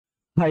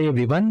Hi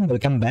everyone,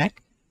 welcome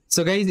back.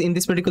 So guys, in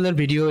this particular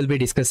video, we'll be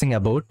discussing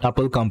about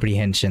tuple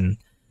comprehension.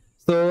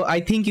 So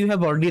I think you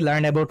have already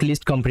learned about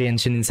list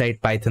comprehension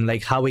inside Python,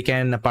 like how we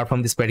can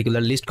perform this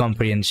particular list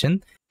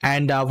comprehension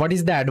and what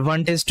is the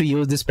advantage to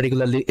use this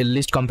particular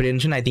list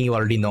comprehension. I think you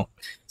already know.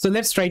 So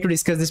let's try to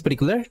discuss this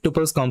particular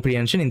tuples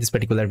comprehension in this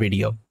particular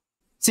video.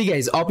 See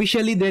guys,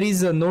 officially there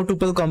is no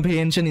tuple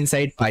comprehension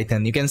inside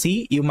Python. You can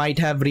see you might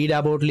have read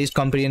about list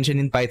comprehension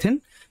in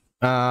Python.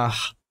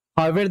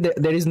 However,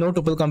 there is no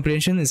tuple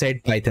comprehension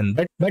inside Python.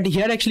 But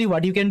here actually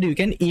what you can do, you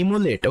can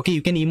emulate. Okay,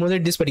 you can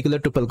emulate this particular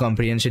tuple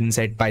comprehension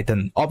inside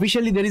Python.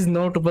 Officially there is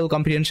no tuple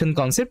comprehension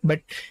concept, but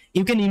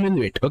you can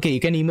emulate. Okay, you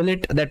can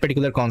emulate that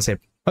particular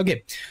concept.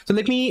 Okay, so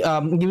let me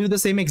give you the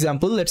same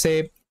example. Let's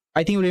say,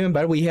 I think you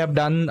remember we have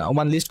done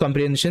one list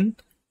comprehension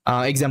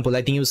example.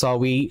 I think you saw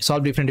we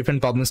solved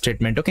different problem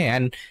statement. Okay,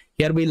 and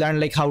here we learned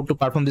like how to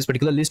perform this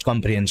particular list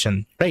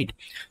comprehension, right?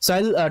 So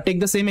I'll take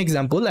the same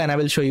example and I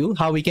will show you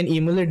how we can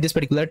emulate this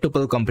particular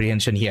tuple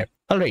comprehension here.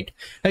 All right,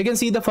 you can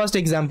see the first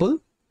example.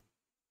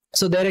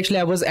 So there actually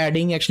I was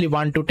adding actually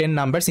 1 to 10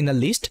 numbers in a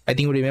list. I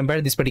think you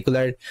remember this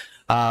particular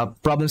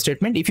problem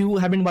statement. If you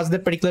haven't watched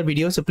that particular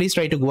video, so please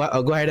try to go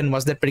ahead and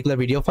watch that particular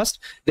video first.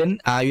 Then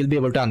you'll be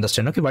able to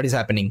understand, okay, what is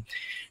happening.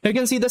 Now you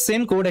can see the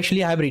same code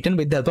actually I have written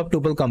with the help of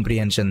tuple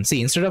comprehension.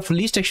 See, instead of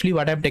list, actually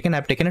what I've taken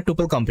a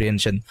tuple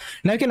comprehension.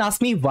 Now you can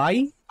ask me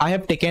why I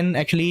have taken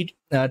actually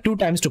 2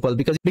 times tuple,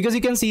 because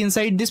you can see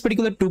inside this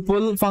particular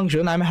tuple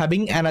function, I'm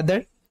having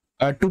another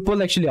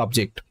tuple actually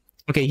object.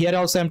 Okay, here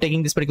also I'm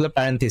taking this particular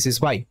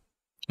parenthesis. Why?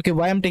 Okay,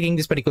 why I'm taking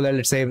this particular,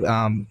 let's say,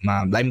 I'm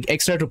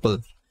extra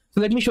tuple. So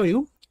let me show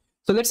you.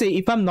 So let's say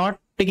if I'm not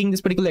taking this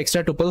particular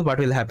extra tuple, what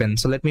will happen?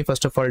 So let me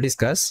first of all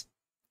discuss.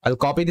 I'll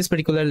copy this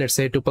particular, let's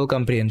say, tuple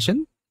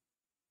comprehension.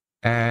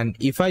 And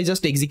if I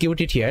just execute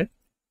it here,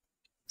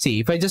 see,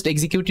 if I just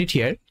execute it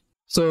here,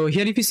 so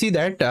here if you see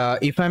that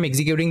if I'm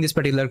executing this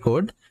particular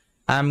code,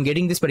 I'm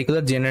getting this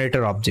particular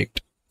generator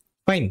object.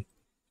 Fine.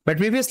 But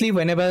previously,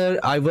 whenever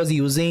I was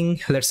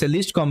using, let's say,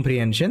 list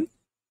comprehension,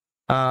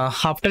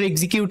 after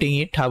executing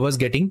it, I was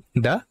getting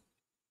the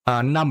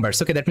numbers.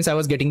 Okay, that means I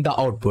was getting the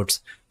outputs.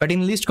 But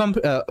in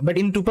but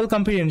in tuple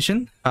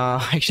comprehension,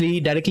 actually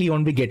directly you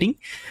won't be getting.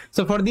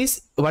 So for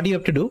this, what you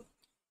have to do?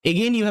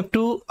 Again, you have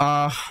to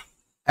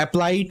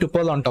apply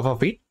tuple on top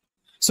of it.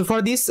 So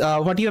for this,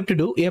 what you have to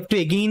do? You have to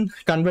again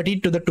convert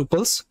it to the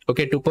tuples.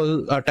 Okay,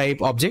 tuple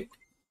type object.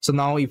 So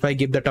now if I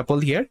give the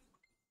tuple here.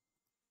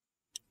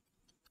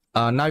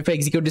 Now if I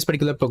execute this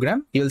particular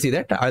program, you will see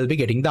that I'll be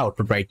getting the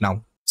output right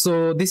now.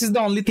 So this is the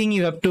only thing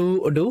you have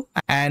to do,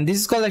 and this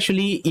is called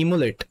actually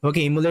emulate.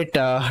 Okay, emulate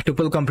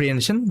tuple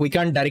comprehension. We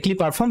can't directly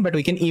perform, but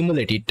we can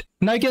emulate it.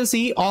 Now you can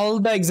see all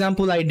the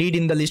example I did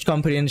in the list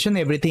comprehension,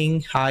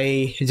 everything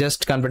I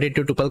just converted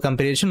to tuple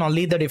comprehension.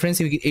 Only the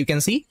difference you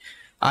can see,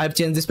 I have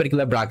changed this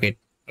particular bracket.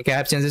 Okay, I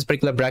have changed this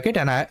particular bracket,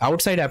 and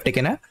outside I have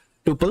taken a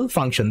tuple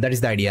function. That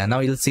is the idea. Now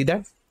you'll see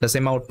that the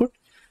same output.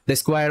 The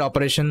square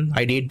operation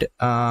I did,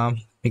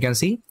 you can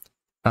see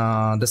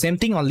the same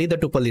thing, only the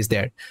tuple is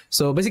there.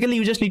 So basically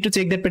you just need to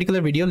check that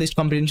particular video, list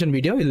comprehension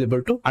video. You'll be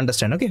able to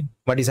understand, okay,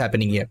 what is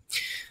happening here.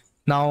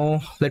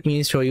 Now let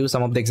me show you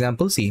some of the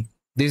examples. See,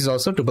 this is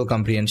also tuple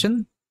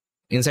comprehension.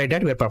 Inside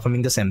that we are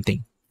performing the same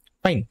thing.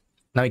 Fine.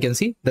 Now you can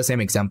see the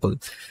same example.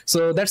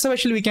 So that's how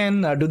actually we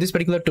can do this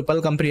particular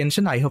tuple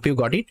comprehension. I hope you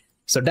got it.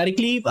 So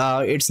directly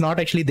it's not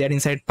actually there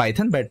inside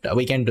Python, but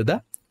we can do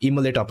the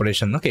emulate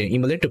operation. Okay,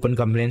 emulate tuple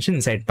comprehension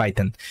inside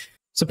Python.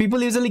 So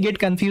people usually get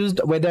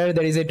confused whether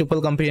there is a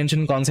tuple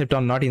comprehension concept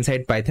or not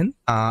inside Python.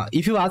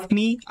 If you ask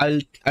me,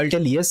 I'll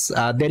tell yes,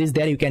 there is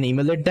there. You can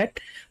emulate that,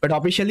 but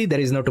officially there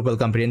is no tuple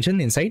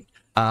comprehension inside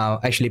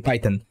actually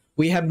Python.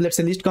 We have, let's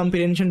say, list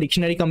comprehension,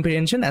 dictionary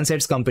comprehension, and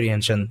sets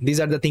comprehension.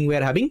 These are the thing we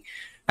are having,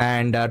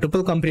 and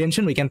tuple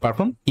comprehension we can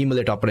perform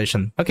emulate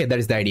operation. Okay, that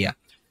is the idea.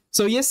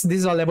 So yes, this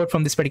is all about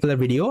from this particular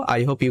video.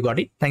 I hope you got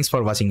it. Thanks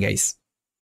for watching, guys.